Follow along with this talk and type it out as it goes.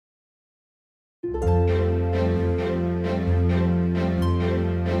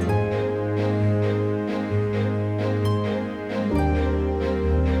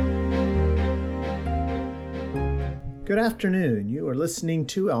Good afternoon. You are listening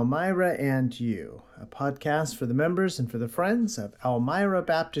to Elmira and You, a podcast for the members and for the friends of Elmira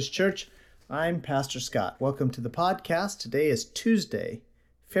Baptist Church. I'm Pastor Scott. Welcome to the podcast. Today is Tuesday,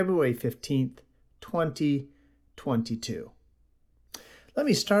 February 15th, 2022. Let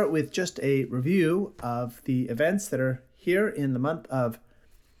me start with just a review of the events that are here in the month of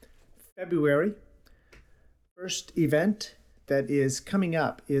February. First event that is coming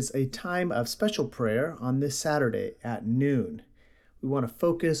up is a time of special prayer on this Saturday at noon. We want to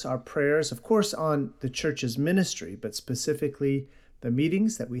focus our prayers, of course, on the church's ministry, but specifically the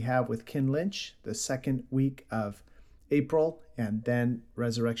meetings that we have with Ken Lynch the second week of April, and then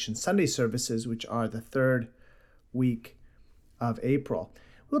Resurrection Sunday services, which are the third week of April.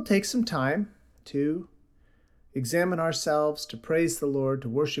 We'll take some time to examine ourselves, to praise the Lord, to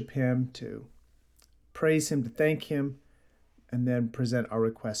worship Him, to praise Him, to thank Him, and then present our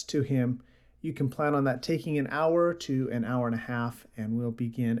request to Him. You can plan on that taking an hour to an hour and a half, and we'll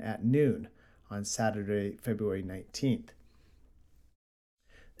begin at noon on Saturday, February 19th.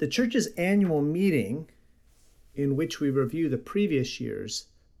 The church's annual meeting, in which we review the previous year's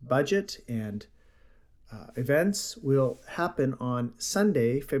budget and events, will happen on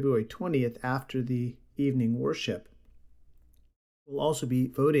Sunday, February 20th, after the evening worship. We'll also be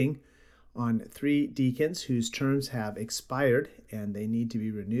voting on 3 deacons whose terms have expired and they need to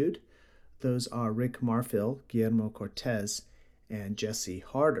be renewed. Those are Rick Marfil, Guillermo Cortez, and Jesse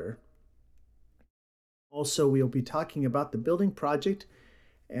Harder. Also, we'll be talking about the building project,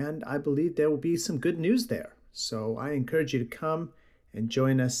 and I believe there will be some good news there. So I encourage you to come and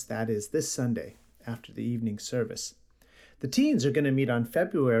join us. That is this Sunday after the evening service. The teens are going to meet on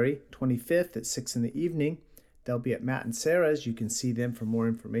February 25th at 6 in the evening. They'll be at Matt and Sarah's. You can see them for more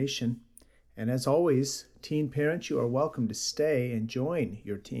information. And as always, teen parents, you are welcome to stay and join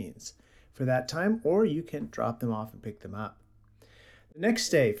your teens for that time, or you can drop them off and pick them up. The next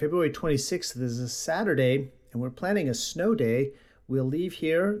day, February 26th, is a Saturday, and we're planning a snow day. We'll leave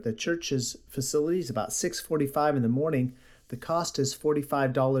here, the church's facilities, about 6:45 in the morning. The cost is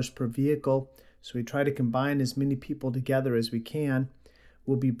 $45 per vehicle, so we try to combine as many people together as we can.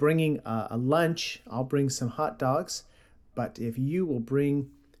 We'll be bringing a lunch. I'll bring some hot dogs, but if you will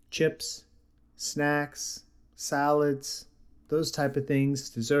bring chips, snacks, salads, those type of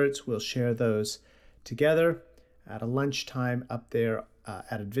things, desserts, we'll share those together at a lunchtime up there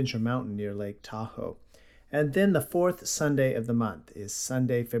at Adventure Mountain near Lake Tahoe. And then the fourth Sunday of the month is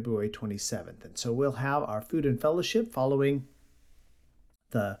Sunday, February 27th. And so we'll have our food and fellowship following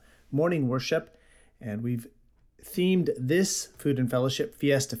the morning worship. And we've themed this food and fellowship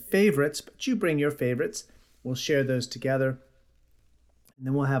Fiesta Favorites, but you bring your favorites. We'll share those together. And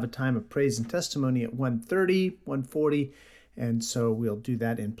then we'll have a time of praise and testimony at 1:30, 1:40, and so we'll do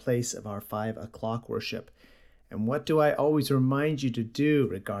that in place of our 5 o'clock worship. And what do I always remind you to do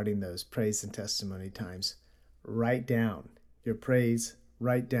regarding those praise and testimony times? Write down your praise,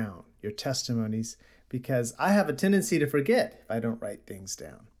 write down your testimonies, because I have a tendency to forget if I don't write things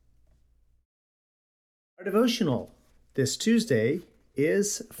down. Our devotional this Tuesday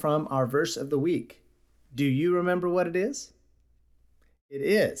is from our verse of the week. Do you remember what it is? It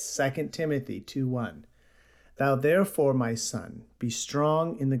is 2 Timothy 2:1. Thou therefore, my son, be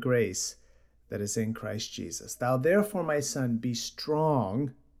strong in the grace that is in Christ Jesus. Thou therefore, my son, be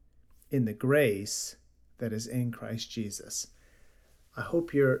strong in the grace that is in Christ Jesus. I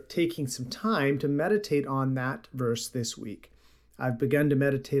hope you're taking some time to meditate on that verse this week. I've begun to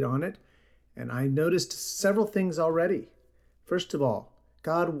meditate on it, and I noticed several things already. First of all,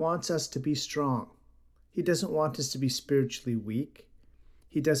 God wants us to be strong. He doesn't want us to be spiritually weak.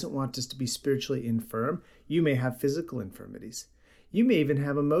 He doesn't want us to be spiritually infirm. You may have physical infirmities. You may even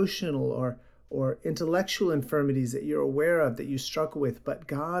have emotional or intellectual infirmities that you're aware of, that you struggle with, but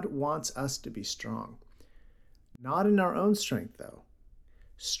God wants us to be strong. Not in our own strength, though.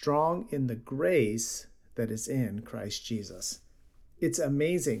 Strong in the grace that is in Christ Jesus. It's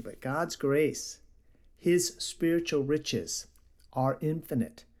amazing, but God's grace, His spiritual riches, are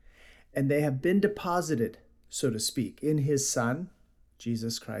infinite, and they have been deposited, so to speak, in His Son.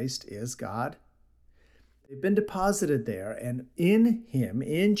 Jesus Christ is God. They've been deposited there, and in Him,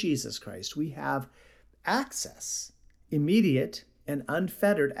 in Jesus Christ, we have access, immediate and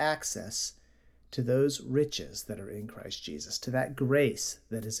unfettered access to those riches that are in Christ Jesus, to that grace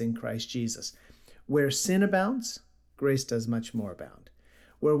that is in Christ Jesus. Where sin abounds, grace does much more abound.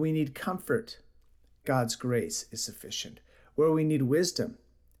 Where we need comfort, God's grace is sufficient. Where we need wisdom,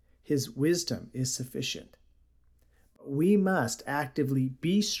 His wisdom is sufficient. We must actively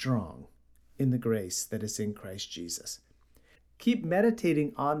be strong in the grace that is in Christ Jesus. Keep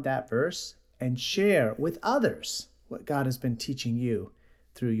meditating on that verse and share with others what God has been teaching you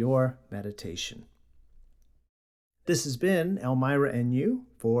through your meditation. This has been Elmira and You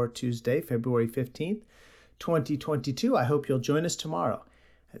for Tuesday, February 15th, 2022. I hope you'll join us tomorrow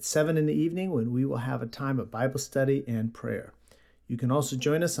at 7 in the evening when we will have a time of Bible study and prayer. You can also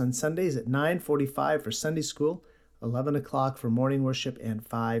join us on Sundays at 9:45 for Sunday school, 11 o'clock for morning worship, and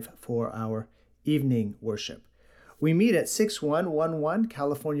 5 for our evening worship. We meet at 6111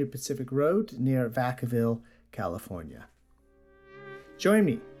 California Pacific Road near Vacaville, California. Join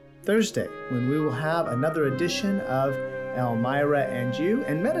me Thursday when we will have another edition of Elmira and You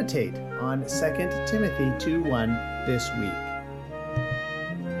and meditate on 2 Timothy 2:1 this week.